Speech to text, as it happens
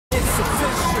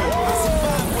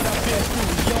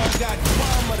got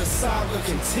drama, the saga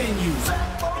continues.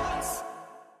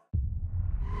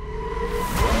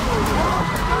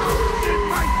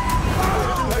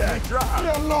 You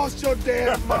done lost your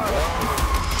damn mind.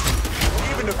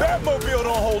 Even the Batmobile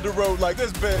don't hold the road like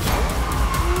this bitch.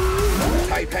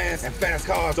 Tight pants and fast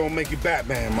cars don't make you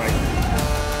Batman, Mike.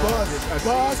 Buzz.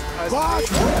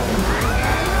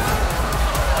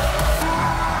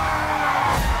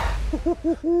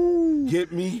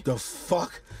 Get me the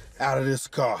fuck out of this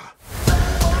car.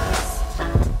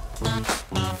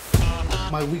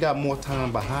 Mike, we got more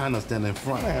time behind us than in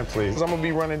front. Man, please. I'm gonna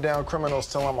be running down criminals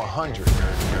till I'm 100.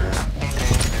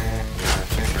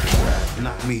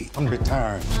 Not me. I'm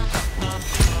retiring.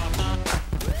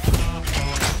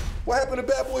 What happened to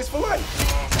Bad Boys for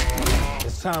Life?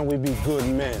 It's time we be good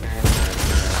men.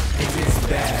 It's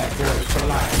Bad Boy for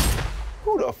Life.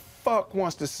 Who the fuck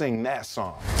wants to sing that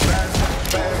song?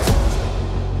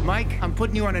 Mike, I'm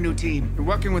putting you on a new team. You're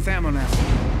working with Ammo now.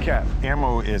 Cap,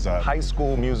 Ammo is a high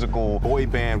school musical boy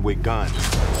band with guns.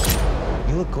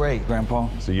 You look great, Grandpa.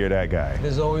 So you're that guy.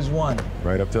 There's always one.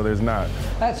 Right up till there's not.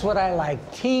 That's what I like,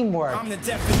 teamwork. I'm the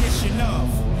definition of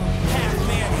half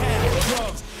man, half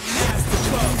drugs, master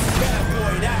clubs, bad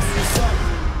boy, that's what's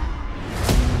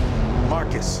up.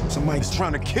 Marcus, somebody's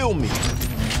trying to kill me.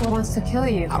 Who wants to kill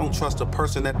you? I don't trust a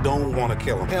person that don't want to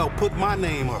kill him. Hell, put my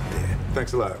name up there.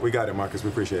 Thanks a lot. We got it, Marcus. We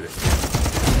appreciate it.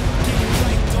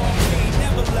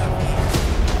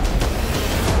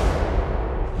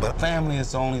 But family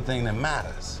is the only thing that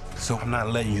matters. So I'm not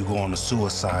letting you go on a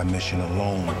suicide mission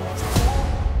alone.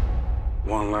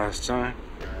 One last time.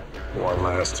 One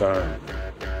last time.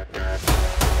 It's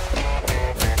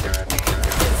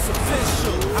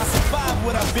official. I survived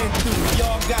what I've been through.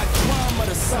 Y'all got drama,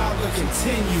 the saga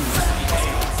continues.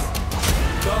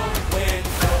 Going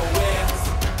nowhere.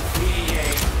 We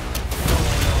ain't.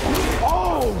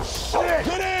 Oh, shit!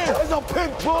 Get in! There's a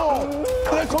pit bull!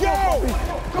 Let's go!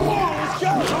 Come on, let's go!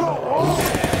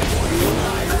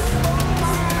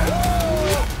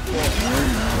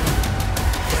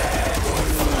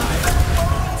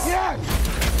 Yes!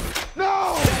 No!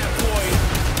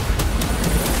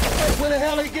 Where the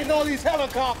hell are you getting all these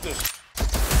helicopters?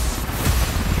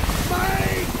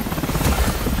 Mike!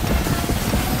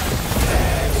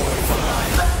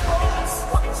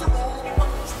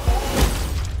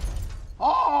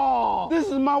 Oh, this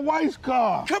is my wife's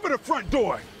car. Cover the front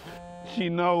door. She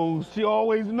knows. She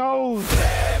always knows.